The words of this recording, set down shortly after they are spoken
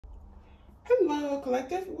Hello,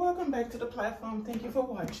 collective. Welcome back to the platform. Thank you for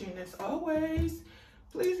watching. As always,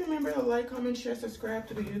 please remember to like, comment, share, subscribe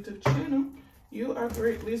to the YouTube channel. You are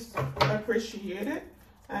greatly appreciated.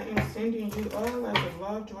 I am sending you all lots of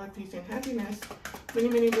love, joy, peace, and happiness. Many,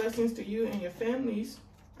 many blessings to you and your families.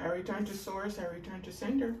 I return to source. I return to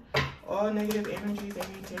sender. All negative energies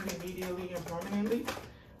emitted immediately and permanently.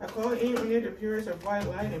 I call in under the purest of white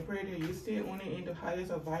light and pray that you stay only in the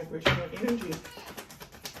highest of vibrational energy.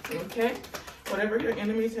 Okay? Whatever your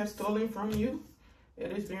enemies have stolen from you,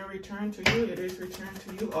 it is being returned to you. It is returned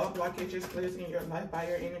to you. All blockages placed in your life by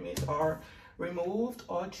your enemies are removed.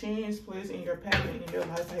 All chains placed in your path and in your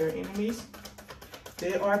life by your enemies,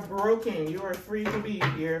 they are broken. You are free to be.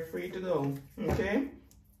 You're free to go. Okay?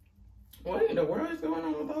 What in the world is going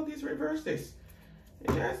on with all these reverses?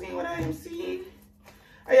 Did y'all see what I am seeing?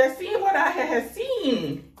 Are you seeing what I have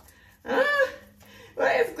seen? Huh?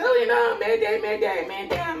 What is going on? Man down, man down, man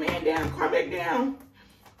down, man down. Calm back down.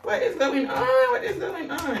 What is going on? What is going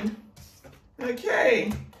on?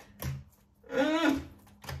 Okay. Okay,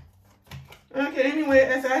 anyway,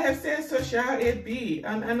 as I have said, so shall it be.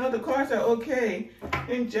 I know the cards are okay.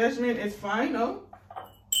 And judgment is final.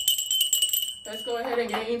 Let's go ahead and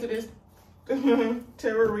get into this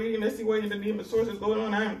tarot reading. Let's see what in the name of source is going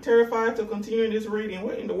on. I am terrified to continue this reading.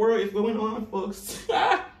 What in the world is going on, folks?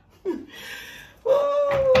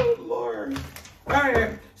 Oh, Lord. All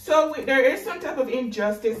right. So there is some type of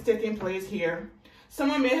injustice taking place here.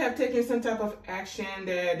 Someone may have taken some type of action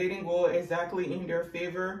that didn't go exactly in their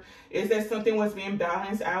favor. Is that something was being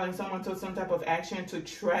balanced out and someone took some type of action to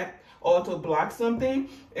trap or to block something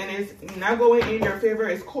and it's not going in their favor?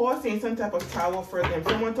 It's causing some type of power for them.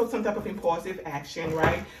 Someone took some type of impulsive action,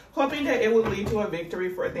 right? Hoping that it would lead to a victory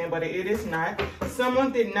for them, but it is not.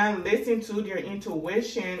 Someone did not listen to their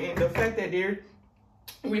intuition, and the fact that they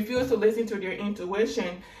refused to listen to their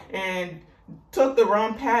intuition and took the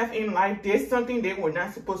wrong path in life, did something they were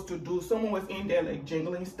not supposed to do. Someone was in there like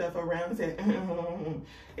jingling stuff around, said,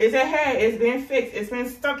 it said, hey, it's been fixed. It's been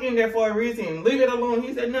stuck in there for a reason. Leave it alone.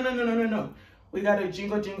 He said, no. We got to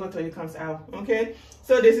jingle till it comes out. Okay?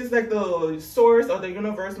 So this is like the source or the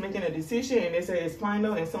universe making a decision, and they say it's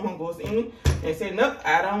final, and someone goes in and say, nope,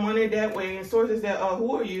 I don't want it that way. And source is that,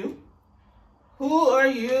 who are you? Who are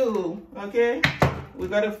you? Okay? We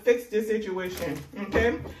got to fix this situation.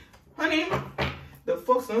 Okay? Honey, the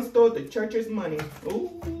folks done stole the church's money.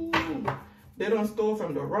 Ooh, they done stole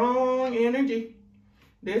from the wrong energy.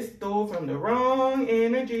 They stole from the wrong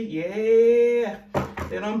energy. Yeah.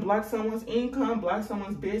 They done block someone's income, block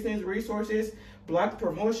someone's business, resources, block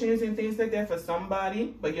promotions and things like that for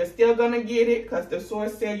somebody. But you're still going to get it because the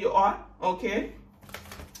source said you are. Okay?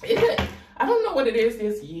 Yeah. I don't know what it is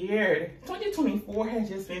this year. 2024 has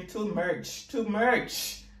just been too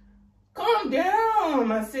much. Calm down,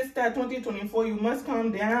 my sister. 2024, you must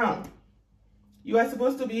calm down. You are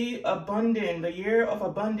supposed to be abundant, the year of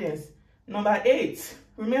abundance. Number 8.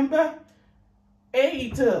 Remember?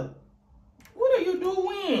 8. What are you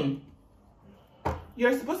doing?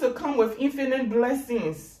 You're supposed to come with infinite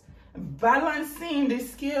blessings. Balancing the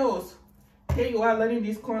scales. Here you are letting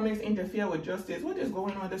these karmics interfere with justice. What is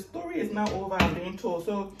going on? The story is not over, I'm being told.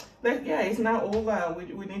 So, it's not over.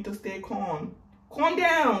 We need to stay calm. Calm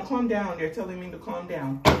down. They're telling me to calm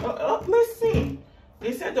down. Listen.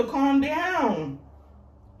 They said to calm down.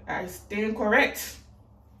 I stand correct.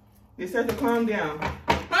 They said to calm down.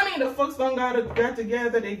 Honey, the folks don't got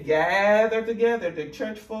together. They gathered together. The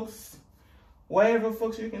church folks, whatever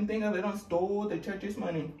folks you can think of, they don't stole the church's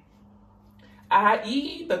money.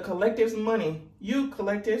 I.e. the collective's money. You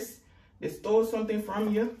collectives, they stole something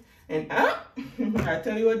from you. And I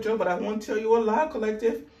tell you a joke, but I won't tell you a lie,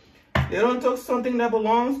 collective. They don't take something that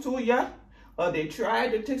belongs to ya, or they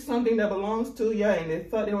tried to take something that belongs to ya, and they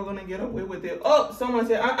thought they were going to get away with it. Oh, someone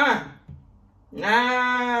said,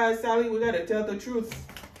 nah, Sally, we got to tell the truth.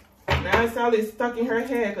 Now Sally's stuck in her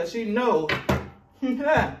head because she knows.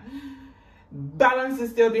 Balance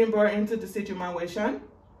is still being brought into the situation.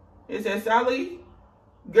 It says, Sally,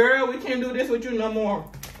 girl, we can't do this with you no more.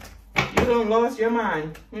 You done lost your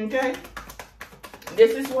mind, okay?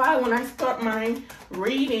 This is why when I start my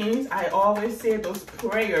readings, I always say those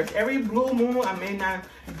prayers. Every blue moon, I may not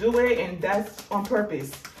do it, and that's on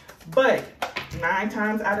purpose. But 9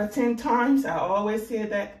 times out of 10 times, I always say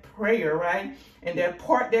that prayer, right? And that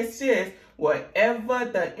part that says, whatever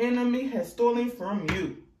the enemy has stolen from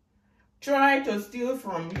you, try to steal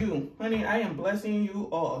from you. Honey, I am blessing you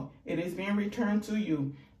all. It is being returned to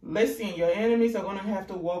you. Listen, your enemies are going to have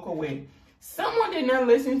to walk away. Someone did not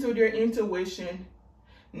listen to their intuition.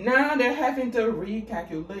 Now they're having to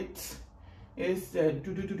recalculate. It's you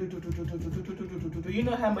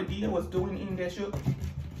know how Medea was doing in that show?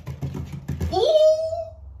 Ooh!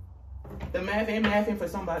 The math ain't mathing for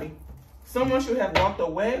somebody. Someone should have walked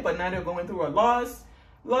away, but now they're going through a loss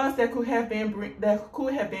that could have been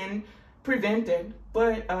prevented.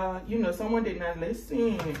 But you know, someone did not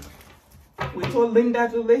listen. We told Linda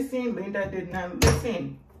to listen. Linda did not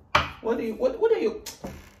listen. What are you?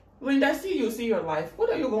 Linda, see your life.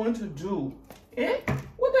 What are you going to do? Eh?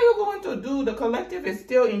 What are you going to do? The collective is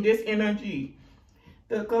still in this energy.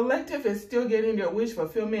 The collective is still getting their wish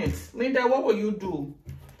fulfillment. Linda, what will you do?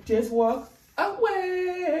 Just walk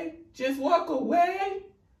away. Just walk away.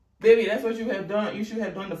 Baby, that's what you have done. You should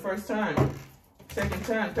have done the first time, second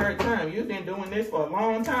time, third time. You've been doing this for a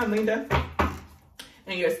long time, Linda.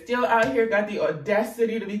 And you're still out here, got the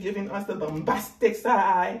audacity to be giving us the bombastic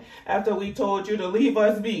side after we told you to leave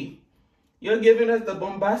us be. You're giving us the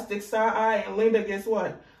bombastic side eye, and Linda, guess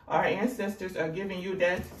what? Our ancestors are giving you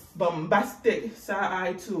that bombastic side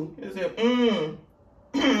eye too. You say,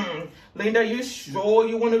 Linda, you sure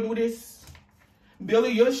you want to do this? Billy,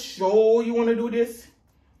 you sure you want to do this?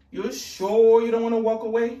 You sure you don't want to walk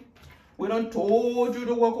away? We done told you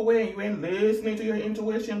to walk away and you ain't listening to your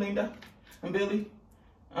intuition, Linda. And Billy,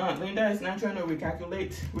 Linda is not trying to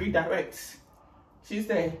recalculate, redirect. She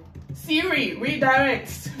said, Siri,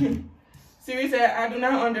 redirect. Siri said, I do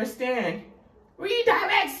not understand.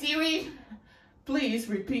 Redirect, Siri. Please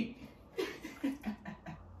repeat.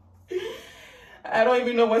 I don't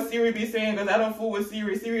even know what Siri be saying because I don't fool with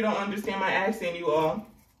Siri. Siri don't understand my accent, you all.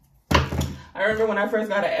 I remember when I first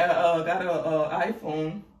got a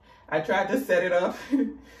iPhone, I tried to set it up.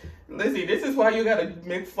 Listen, this is why you gotta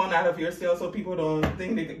make fun out of yourself so people don't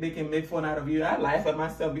think they can make fun out of you. I laugh at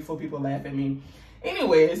myself before people laugh at me.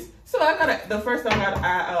 Anyways, so I got the first time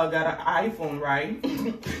I got an iPhone, right?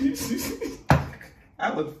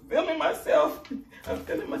 I was feeling myself. I'm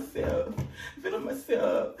feeling myself.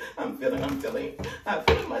 I'm feeling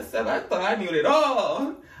myself. I thought I knew it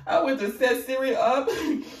all. I went to set Siri up.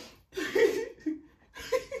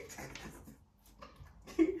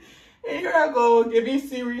 And here I go giving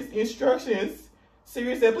Siri's instructions.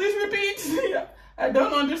 Siri said, please repeat. I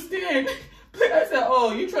don't understand. I said,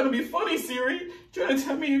 oh, you trying to be funny, Siri? Trying to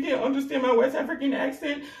tell me you can't understand my West African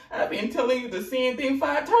accent? I've been telling you the same thing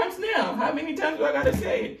 5 times now. How many times do I gotta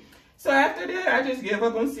say it? So after that, I just gave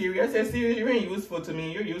up on Siri. I said, Siri, you ain't useful to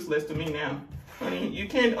me. You're useless to me now. Honey, you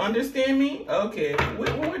can't understand me? Okay,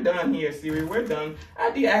 we're done here, Siri. We're done.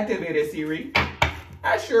 I deactivated Siri.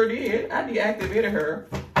 I sure did. I deactivated her.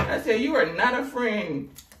 I said, you are not a friend.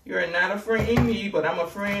 You are not a friend in need, but I'm a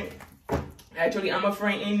friend. Actually, I'm a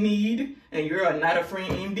friend in need, and you're not a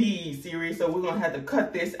friend indeed, Siri. So we're going to have to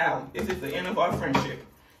cut this out. This is the end of our friendship.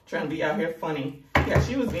 Trying to be out here funny. Yeah,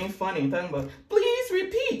 she was being funny. Talking about, please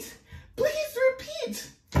repeat. Please repeat.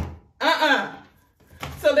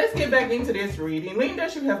 So let's get back into this reading.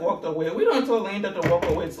 Linda should have walked away. We don't tell Linda to walk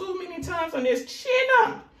away too many times on this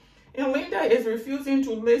channel. And Linda is refusing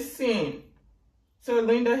to listen. So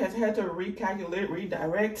Linda has had to recalculate,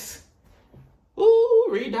 redirect. Ooh,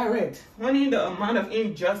 redirect. Honey, the amount of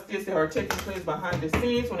injustice that are taking place behind the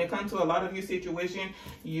scenes when it comes to a lot of your situation,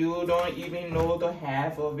 you don't even know the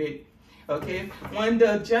half of it. Okay? When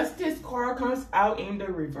the justice card comes out in the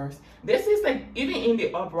reverse, this is like, even in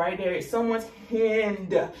the upright there, someone's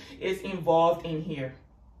hand is involved in here.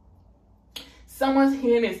 Someone's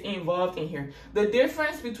hand is involved in here. The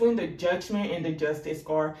difference between the judgment and the justice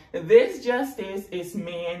card, this justice is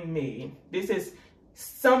man-made. This is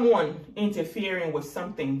someone interfering with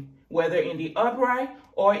something, whether in the upright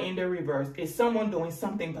or in the reverse. It's someone doing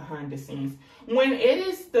something behind the scenes. When it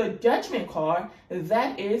is the judgment card,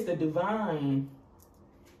 that is the divine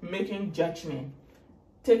making judgment,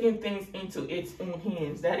 taking things into its own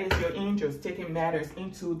hands. That is your angels taking matters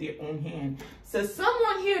into their own hand. So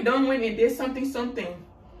someone here done went and did something.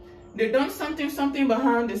 They done something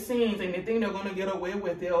behind the scenes, and they think they're going to get away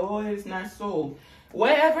with it. Oh, it's not so.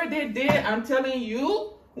 Whatever they did, I'm telling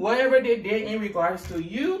you, whatever they did in regards to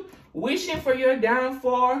you, wishing for your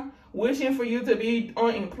downfall, wishing for you to be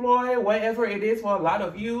unemployed, whatever it is for a lot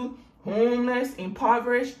of you, homeless,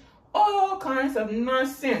 impoverished, all kinds of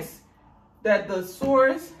nonsense that the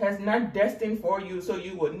source has not destined for you, so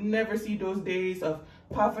you will never see those days of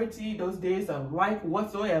poverty, those days of life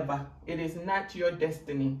whatsoever. It is not your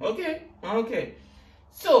destiny. Okay? Okay.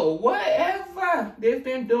 So whatever they've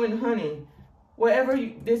been doing, honey, whatever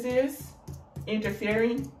this is,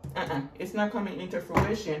 interfering, it's not coming into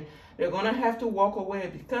fruition. They're going to have to walk away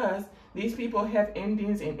because these people have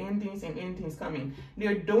endings and endings and endings coming.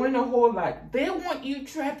 They're doing a whole lot. They want you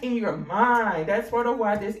trapped in your mind. That's part of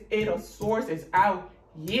why this 8 of Swords is out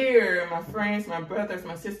here, my friends, my brothers,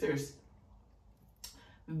 my sisters.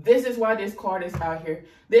 This is why this card is out here.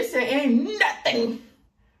 They say ain't nothing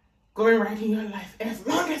going right in your life as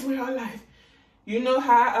long as we're alive. You know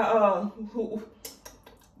how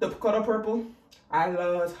the color purple? I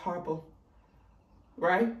love Harper.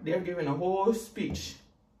 Right? They're giving a whole speech.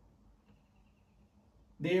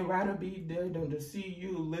 They'd rather be there than to see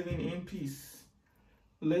you living in peace,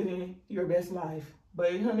 living your best life.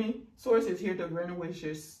 But honey, Source is here to grant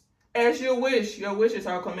wishes. As you wish, your wishes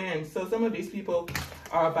are command. So some of these people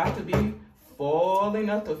are about to be falling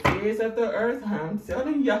off the face of the earth. I'm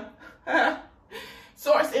telling ya.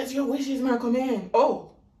 Source says your wish is my command.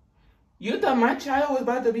 Oh, you thought my child was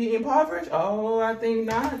about to be impoverished? Oh, I think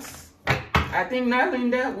not. I think not,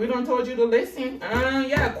 Linda. We don't told you to listen.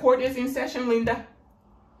 Yeah, court is in session, Linda.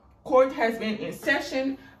 Court has been in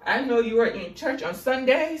session. I know you are in church on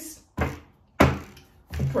Sundays.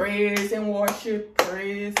 Praise and worship,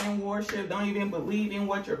 praise and worship. Don't even believe in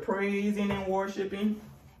what you're praising and worshiping.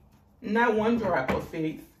 Not one drop of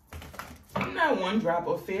faith. Not one drop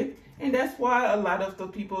of faith. And that's why a lot of the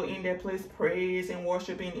people in that place praise and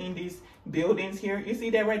worshiping in these buildings here. You see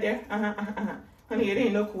that right there? Honey, it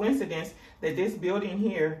ain't no coincidence that this building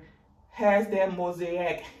here has that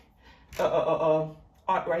mosaic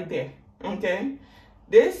art right there. Okay?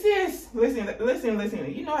 This is, listen.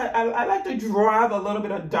 You know, I like to drive a little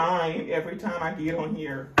bit of dime every time I get on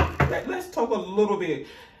here. Let's talk a little bit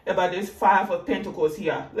about this Five of Pentacles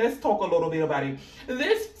here. Let's talk a little bit about it.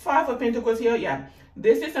 This Five of Pentacles here, yeah.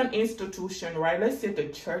 This is an institution, right? Let's say the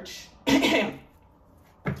church.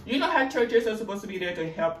 You know how churches are supposed to be there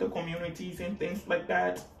to help the communities and things like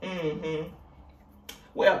that?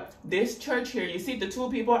 Well, this church here, you see the two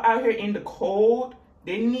people out here in the cold,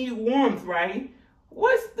 they need warmth, right?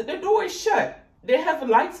 The door is shut. They have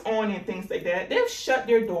lights on and things like that. They've shut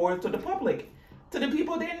their doors to the public, to the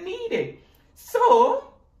people that need it.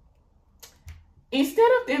 So, instead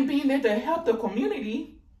of them being there to help the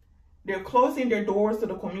community, they're closing their doors to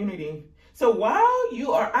the community. So while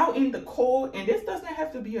you are out in the cold, and this doesn't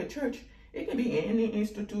have to be a church, it can be any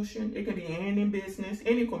institution, it can be any business,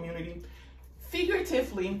 any community.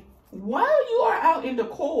 Figuratively, while you are out in the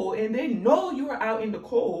cold, and they know you are out in the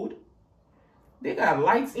cold, they got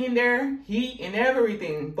lights in there, heat and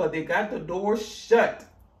everything, but they got the door shut.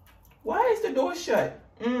 Why is the door shut?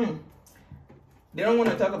 They don't want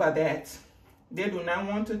to talk about that. They do not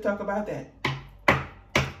want to talk about that.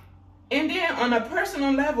 And then on a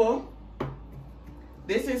personal level,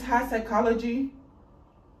 this is how psychology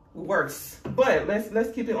works. But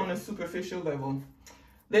let's keep it on a superficial level.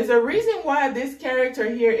 There's a reason why this character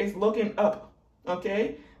here is looking up,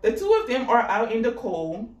 okay? The two of them are out in the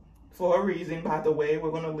cold for a reason, by the way.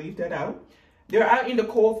 We're going to leave that out. They're out in the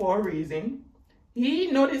cold for a reason. He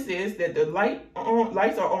notices that the lights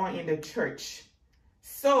are on in the church.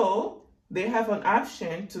 So they have an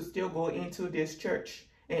option to still go into this church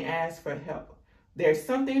and ask for help. There's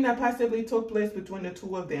something that possibly took place between the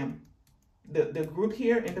two of them. The group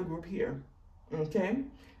here and the group here. Okay?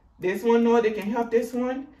 This one knows they can help this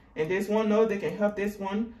one, and this one knows they can help this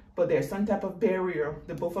one, but there's some type of barrier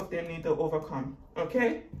that both of them need to overcome.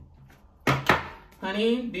 Okay?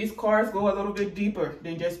 Honey, these cards go a little bit deeper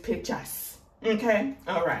than just pictures. Okay?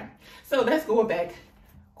 All right. So let's go back.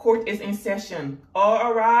 Court is in session.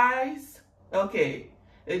 All rise. Okay.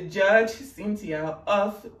 The Judge Cynthia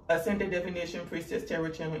of Ascended Divination Priestess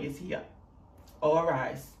Tarot Channel is here. All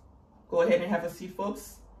rise. Go ahead and have a seat,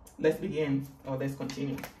 folks. Let's begin. Or let's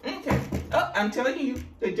continue. Okay. Oh, I'm telling you,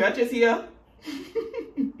 the Judge is here.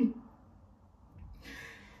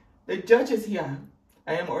 The Judge is here.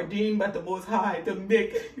 I am ordained by the Most High to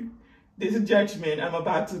make this judgment I'm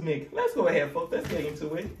about to make. Let's go ahead, folks. Let's get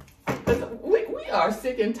into it. We are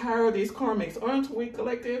sick and tired of these karmics, aren't we,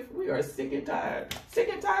 collective? We are sick and tired. Sick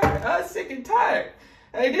and tired. Sick and tired.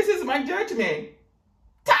 Hey, this is my judgment.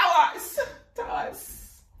 Towers.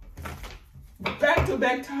 Towers.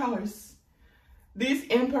 Back-to-back towers. This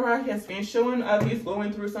emperor has been showing up. He's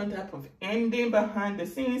going through some type of ending behind the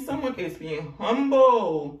scenes. Someone is being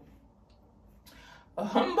humble.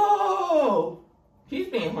 Humble. He's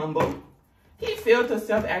being humble. He failed to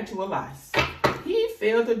self-actualize. He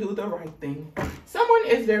failed to do the right thing. Someone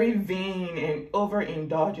is very vain and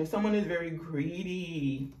overindulgent. Someone is very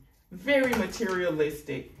greedy, very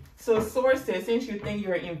materialistic. So Source says, since you think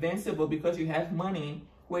you're invincible because you have money,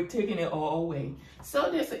 we're taking it all away. So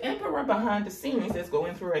there's an emperor behind the scenes that's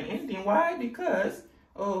going through an ending. Why? Because,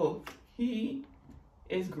 oh, he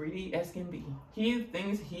is greedy as can be. He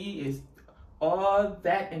thinks he is all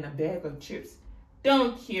that in a bag of chips.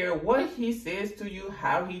 Don't care what he says to you,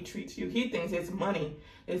 how he treats you. He thinks his money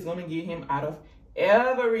is going to get him out of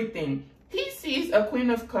Everything. He sees a Queen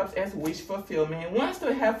of Cups as wish fulfillment, wants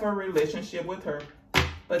to have a relationship with her.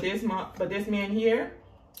 But this man here,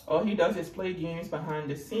 all he does is play games behind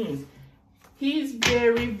the scenes. He's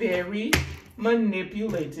very, very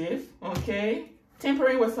manipulative, okay?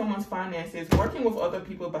 Tampering with someone's finances, working with other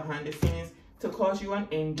people behind the scenes to cause you an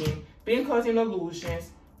ending, being causing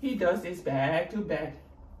illusions. He does this back to back.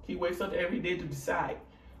 He wakes up every day to decide,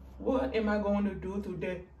 what am I going to do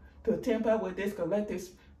today to tamper with this collective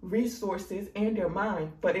resources in their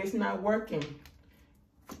mind? But it's not working.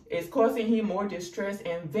 It's causing him more distress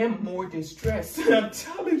and them more distress. I'm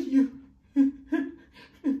telling you.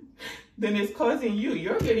 Then it's causing you.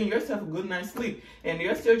 You're getting yourself a good night's sleep. And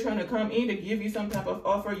they're still trying to come in to give you some type of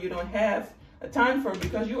offer you don't have a time for,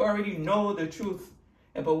 because you already know the truth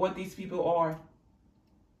about what these people are.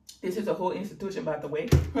 This is a whole institution, by the way.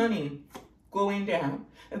 Honey, going down.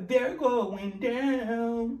 They're going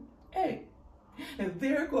down. Hey.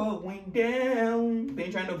 They're going down.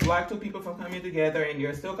 They're trying to block two people from coming together, and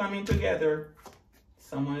they're still coming together.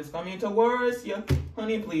 Someone is coming towards you.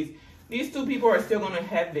 Honey, please. These two people are still going to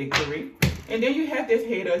have victory. And then you have this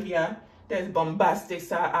hater here that's bombastic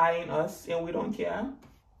side-eyeing us, and we don't care.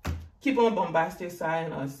 Keep on bombastic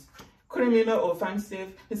side-eyeing us. Criminal,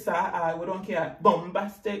 offensive, side-eye, we don't care.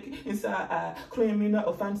 Bombastic, side-eye. Criminal,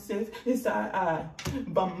 offensive, side-eye.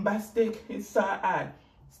 Bombastic, side-eye.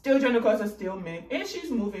 Still trying to cause a stalemate, and she's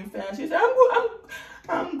moving fast. She said,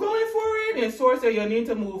 I'm going for it. And Source said, you need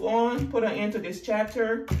to move on, put an end to this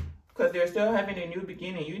chapter, because they're still having a new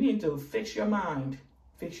beginning. You need to fix your mind.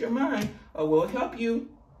 Fix your mind, or we'll help you.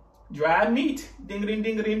 Dry meat, ding, ding,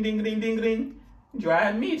 ding, ding, ding, ding, ding, ding.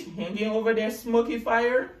 Dry meat, hanging over that smoky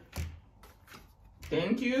fire.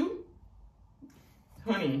 Thank you.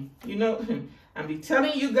 Honey, you know, I'm be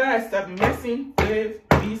telling you guys, stop messing with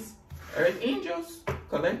these earth angels.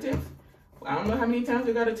 Collective. I don't know how many times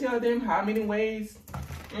we got to tell them, how many ways.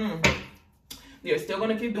 They're still going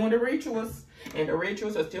to keep doing the rituals. And the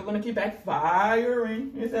rituals are still going to keep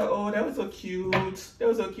backfiring. You say, oh, that was so cute. That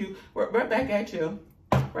was so cute. Right back at you.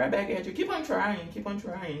 Right back at you. Keep on trying. Keep on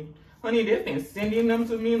trying. Honey, they've been sending them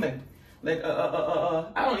to me like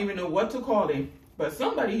I don't even know what to call it. But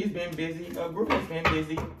somebody has been busy. A group has been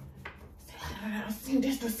busy. Send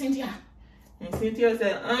this to Cynthia. And Cynthia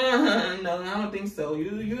said, no, I don't think so.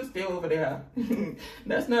 You stay over there.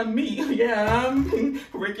 That's not me. Yeah, I'm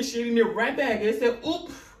ricocheting it right back. It said,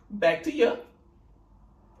 oop, back to you.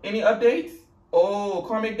 Any updates? Oh,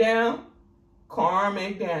 karmic down.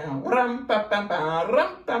 Karmic down. Rum, pa, pam, pam,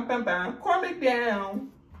 rum, pam, pam, pam. Karmic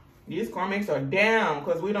down. These karmics are down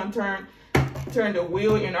because we don't turn the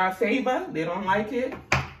wheel in our favor. They don't like it.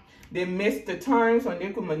 They missed the times when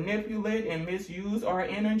they could manipulate and misuse our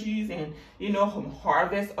energies and, you know,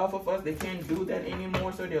 harvest off of us. They can't do that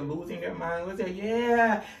anymore, so they're losing their mind. We'll say,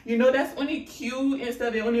 yeah, you know, that's only cute and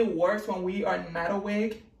stuff. It only works when we are not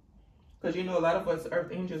awake. Because, you know, a lot of us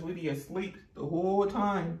earth angels, we be asleep the whole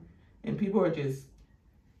time. And people are just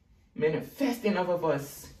manifesting off of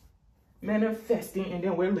us. Manifesting, and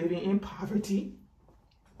then we're living in poverty.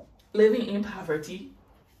 Living in poverty.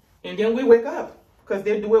 And then we wake up. Because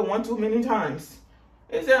they do it one too many times.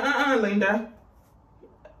 They said, Linda.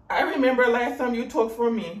 I remember last time you took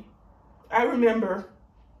from me. I remember.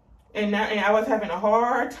 And I was having a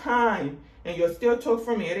hard time. And you still took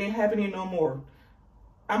from me. It ain't happening no more.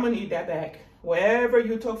 I'm going to need that back. Wherever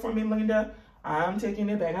you took from me, Linda, I'm taking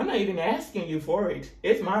it back. I'm not even asking you for it.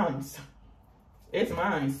 It's mine. It's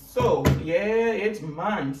mine. So, yeah, it's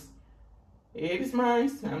mine. It's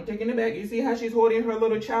mine. I'm taking it back. You see how she's holding her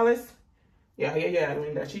little chalice? Yeah,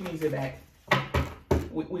 Linda, she needs it back.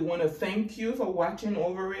 We want to thank you for watching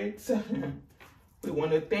over it. We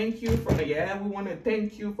want to thank you for, we want to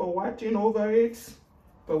thank you for watching over it.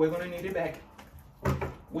 But we're going to need it back.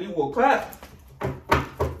 We woke up.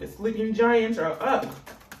 The sleeping giants are up.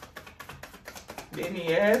 They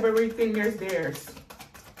need everything that's theirs.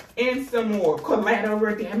 And some more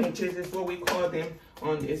collateral damages is what we call them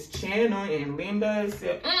on this channel. And Linda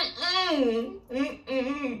said,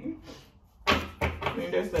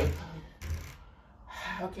 Linda's like,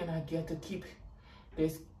 how can I get to keep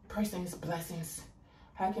this person's blessings?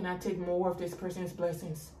 How can I take more of this person's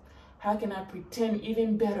blessings? How can I pretend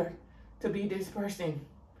even better to be this person?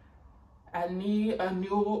 I need a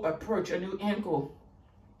new approach, a new angle.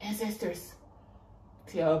 Ancestors,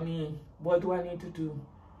 tell me, what do I need to do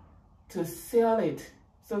to sell it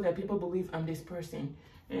so that people believe I'm this person?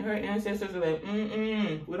 And her ancestors are like,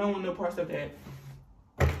 we don't want no parts of that.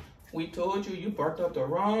 We told you, you barked up the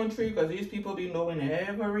wrong tree, because these people be knowing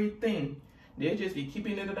everything. They just be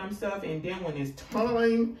keeping it to themselves, and then when it's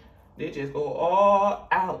time, they just go all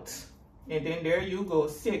out. And then there you go,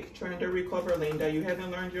 sick, trying to recover, Linda. You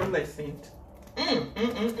haven't learned your lesson.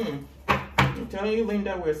 I'm telling you,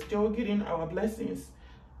 Linda, we're still getting our blessings.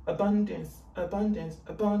 Abundance, abundance,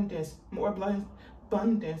 abundance, more abundance,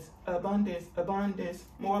 abundance, abundance,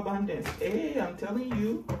 more abundance. Hey, I'm telling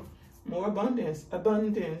you, more abundance,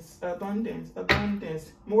 abundance, abundance,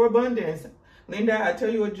 abundance, more abundance. Linda, I tell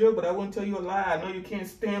you a joke, but I won't tell you a lie. I know you can't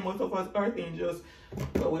stand most of us earth angels,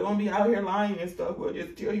 but we don't be out here lying and stuff. We'll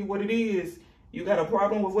just tell you what it is. You got a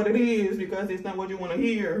problem with what it is because it's not what you want to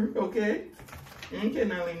hear, okay? Okay,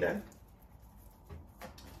 now, Linda.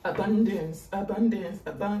 Abundance, abundance,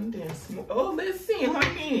 abundance. Oh, let's see,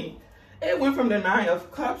 honey. It went from the 9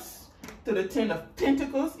 of Cups to the 10 of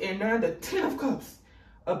Pentacles, and now the 10 of Cups.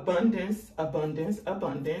 Abundance, abundance,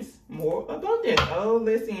 abundance, more abundance. Oh,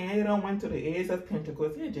 listen, it don't went to the Ace of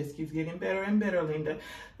Pentacles. It just keeps getting better and better, Linda.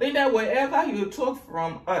 Linda, wherever you took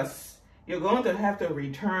from us, you're going to have to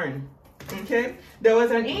return. Okay? There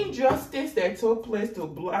was an injustice that took place to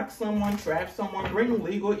block someone, trap someone, bring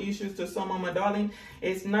legal issues to someone. My darling,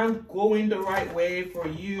 it's not going the right way for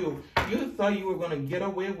you. You thought you were going to get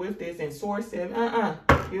away with this, and Source said,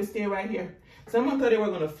 you stay right here. Someone thought they were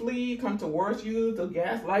going to flee, come towards you, to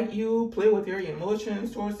gaslight you, play with your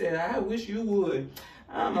emotions. Source said, I wish you would.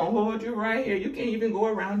 I'm going to hold you right here. You can't even go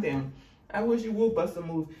around them. I wish you would bust a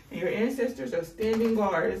move. And your ancestors are standing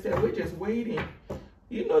guard. They said, we're just waiting.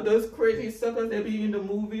 You know those crazy suckers that be in the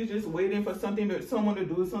movies just waiting for someone to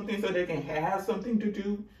do something so they can have something to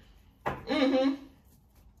do? That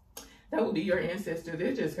would be your ancestors.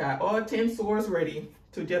 They just got all 10 swords ready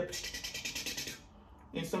to just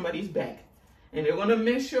in somebody's back. And they're going to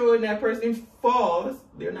make sure when that person falls,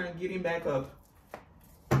 they're not getting back up.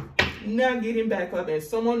 Not getting back up. And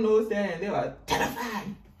someone knows that and they are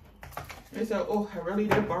terrified. They say, oh, I really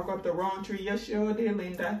did bark up the wrong tree. Yes, sure did,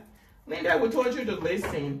 Linda. Linda, we told you to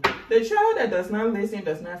listen. The child that does not listen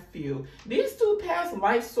does not feel. These two past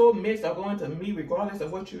life soulmates are going to meet regardless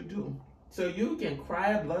of what you do. So you can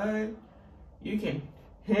cry blood. You can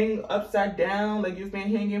hang upside down like you've been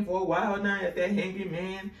hanging for a while now as that hanging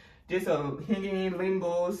man. Just hanging in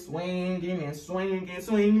limbo, swinging and swinging,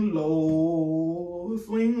 swing low,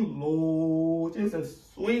 just a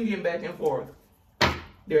swinging back and forth.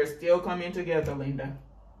 They're still coming together, Linda.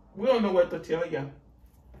 We don't know what to tell you.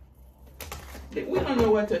 We don't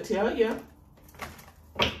know what to tell you.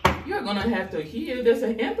 You're going to have to hear there's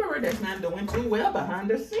an emperor that's not doing too well behind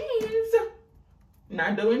the scenes.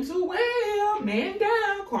 Not doing too well. Man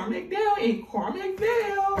down, karmic down, and karmic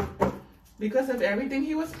veil. Because of everything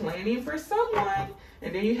he was planning for someone.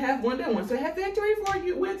 And then you have one that wants to have victory for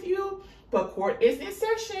you with you. But court is in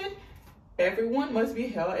session. Everyone must be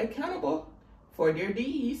held accountable for their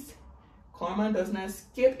deeds. Karma does not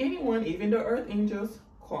skip anyone, even the earth angels.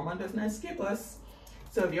 Karma does not skip us.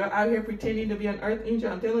 So if you're out here pretending to be an earth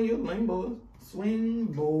angel, I'm telling you, limbo,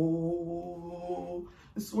 swing low,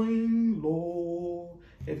 swing low.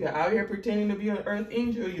 If you're out here pretending to be an earth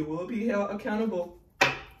angel, you will be held accountable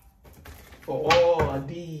for all of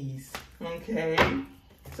these, okay?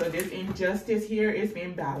 So this injustice here is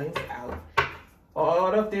being balanced out.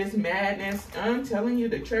 All of this madness, I'm telling you,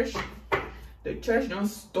 the church done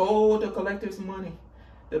stole the collective's money.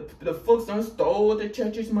 The folks done stole the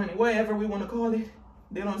church's money, whatever we want to call it.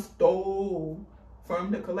 They done stole from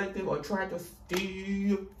the collective or tried to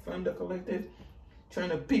steal from the collective, trying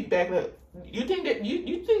to peek back. You think that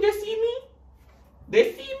you think they see me?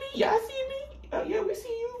 They see me? Y'all see me? Yeah, we see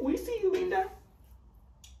you. We see you, Linda.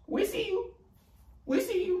 We see you. We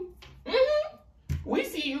see you. We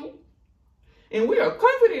see you. And we are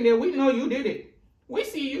confident that we know you did it. We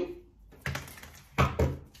see you.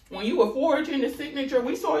 When you were forging the signature,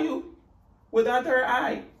 we saw you with our third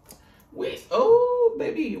eye. Oh,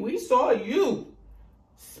 baby, we saw you.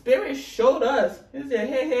 Spirit showed us. He said,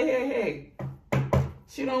 hey.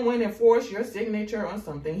 She don't went and force your signature on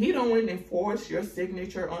something. He don't went and force your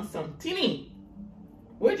signature on something.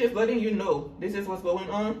 We're just letting you know this is what's going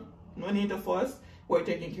on. No need to fuss. We're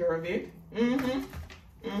taking care of it. And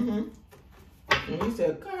he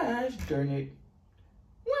said, gosh darn it.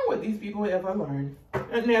 When would these people ever learn?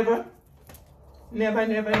 Never. Never,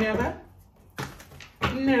 never, never.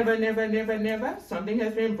 Never, never, never, never. Something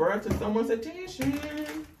has been brought to someone's attention.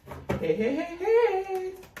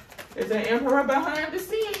 Hey. There's an emperor behind the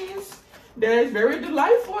scenes that is very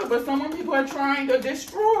delightful, but some people are trying to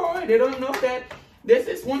destroy. They don't know that this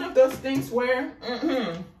is one of those things where,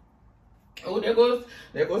 oh, there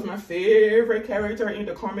goes my favorite character in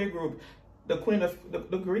the karmic group. The queen of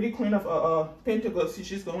the greedy queen of Pentacles.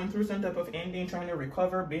 She's going through some type of ending, trying to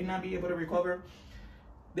recover, may not be able to recover.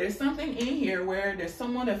 There's something in here where there's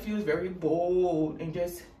someone that feels very bold and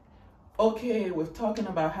just okay with talking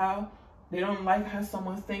about how they don't like how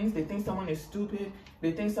someone thinks. They think someone is stupid.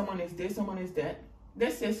 They think someone is this, someone is that.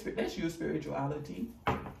 That's your spirituality.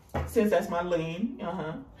 Since that's my lane.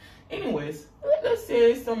 Anyways, let's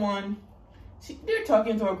say someone, they're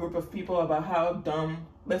talking to a group of people about how dumb,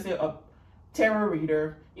 let's say a tarot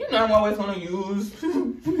reader. You know, I'm always going to use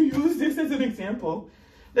this as an example.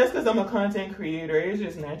 That's because I'm a content creator. It's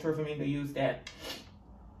just natural for me to use that.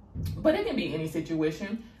 But it can be any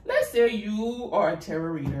situation. Let's say you are a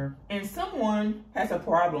tarot reader and someone has a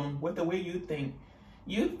problem with the way you think.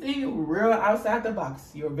 You think real outside the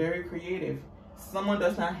box. You're very creative. Someone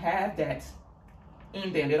does not have that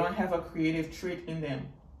in them. They don't have a creative trait in them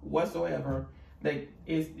whatsoever. Like,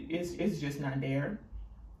 it's just not there.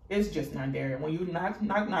 It's just not there. When you knock,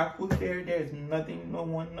 who's there? There's nothing, no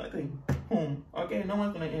one, nothing. Boom. Okay, no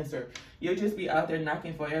one's going to answer. You'll just be out there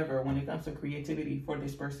knocking forever when it comes to creativity for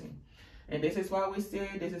this person. And this is why we say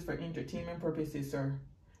this is for entertainment purposes, sir,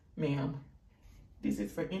 ma'am. This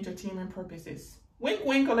is for entertainment purposes. Wink,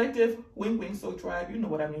 wink, collective. Wink, wink, soul tribe. You know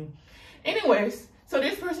what I mean. Anyways, so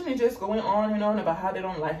this person is just going on and on about how they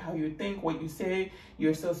don't like how you think, what you say.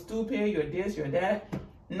 You're so stupid. You're this, you're that.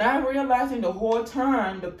 Not realizing the whole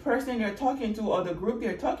time the person they're talking to or the group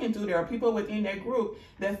they're talking to, there are people within that group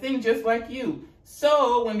that think just like you.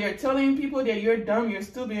 So when they're telling people that you're dumb, you're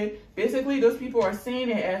stupid, basically those people are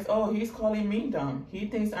saying it as, oh, he's calling me dumb. He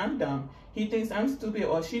thinks I'm dumb. He thinks I'm stupid,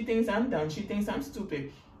 or she thinks I'm dumb. She thinks I'm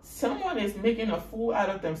stupid. Someone is making a fool out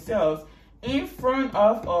of themselves in front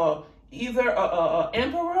of either an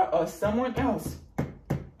emperor or someone else.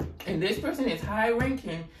 And this person is high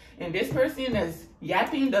ranking, and this person that's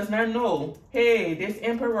yapping does not know, hey, this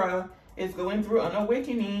emperor is going through an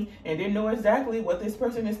awakening, and they know exactly what this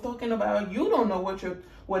person is talking about. You don't know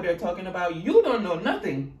what they're talking about. You don't know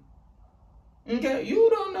nothing. Okay? You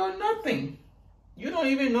don't know nothing. You don't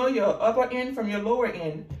even know your upper end from your lower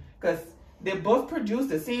end, because they both produce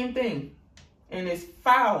the same thing, and it's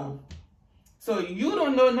foul. So you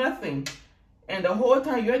don't know nothing. And the whole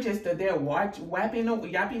time you're just there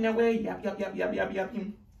yapping away, yap.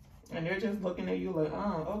 And they're just looking at you like,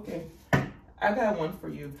 oh, okay, I got one for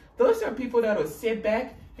you. Those are people that will sit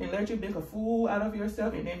back and let you make a fool out of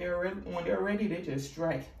yourself, and then when they're ready, they just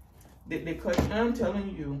strike. Because I'm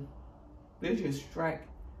telling you, they just strike.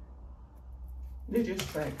 They just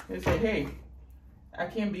strike. They say, hey, I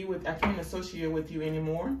can't associate with you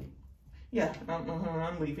anymore. Yeah,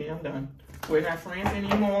 I'm leaving. I'm done. We're not friends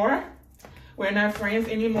anymore. We're not friends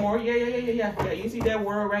anymore. Yeah. You see that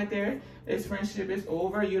word right there? This friendship is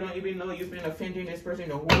over. You don't even know you've been offending this person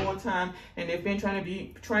the whole time, and they've been trying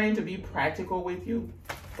to be practical with you,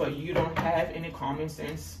 but you don't have any common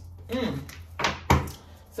sense.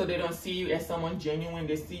 So they don't see you as someone genuine.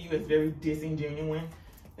 They see you as very disingenuous.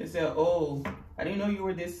 They say, oh, I didn't know you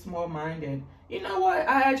were this small-minded. You know what?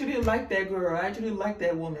 I actually like that girl. I actually like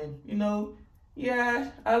that woman. You know,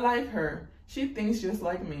 yeah, I like her. She thinks just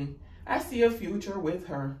like me. I see a future with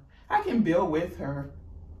her. I can build with her.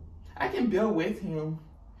 I can build with him.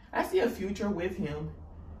 I see a future with him.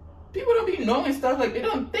 People don't be knowing stuff like they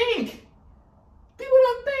don't think. People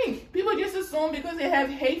don't think. People just assume because they have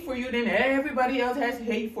hate for you, then everybody else has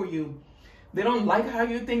hate for you. They don't like how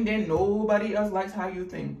you think, then nobody else likes how you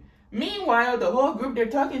think. Meanwhile, the whole group they're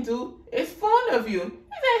talking to is fond of you. They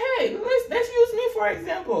say, hey, let's use me for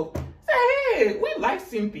example. Say, hey, we like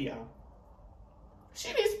Cynthia.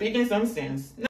 She be speaking some sense.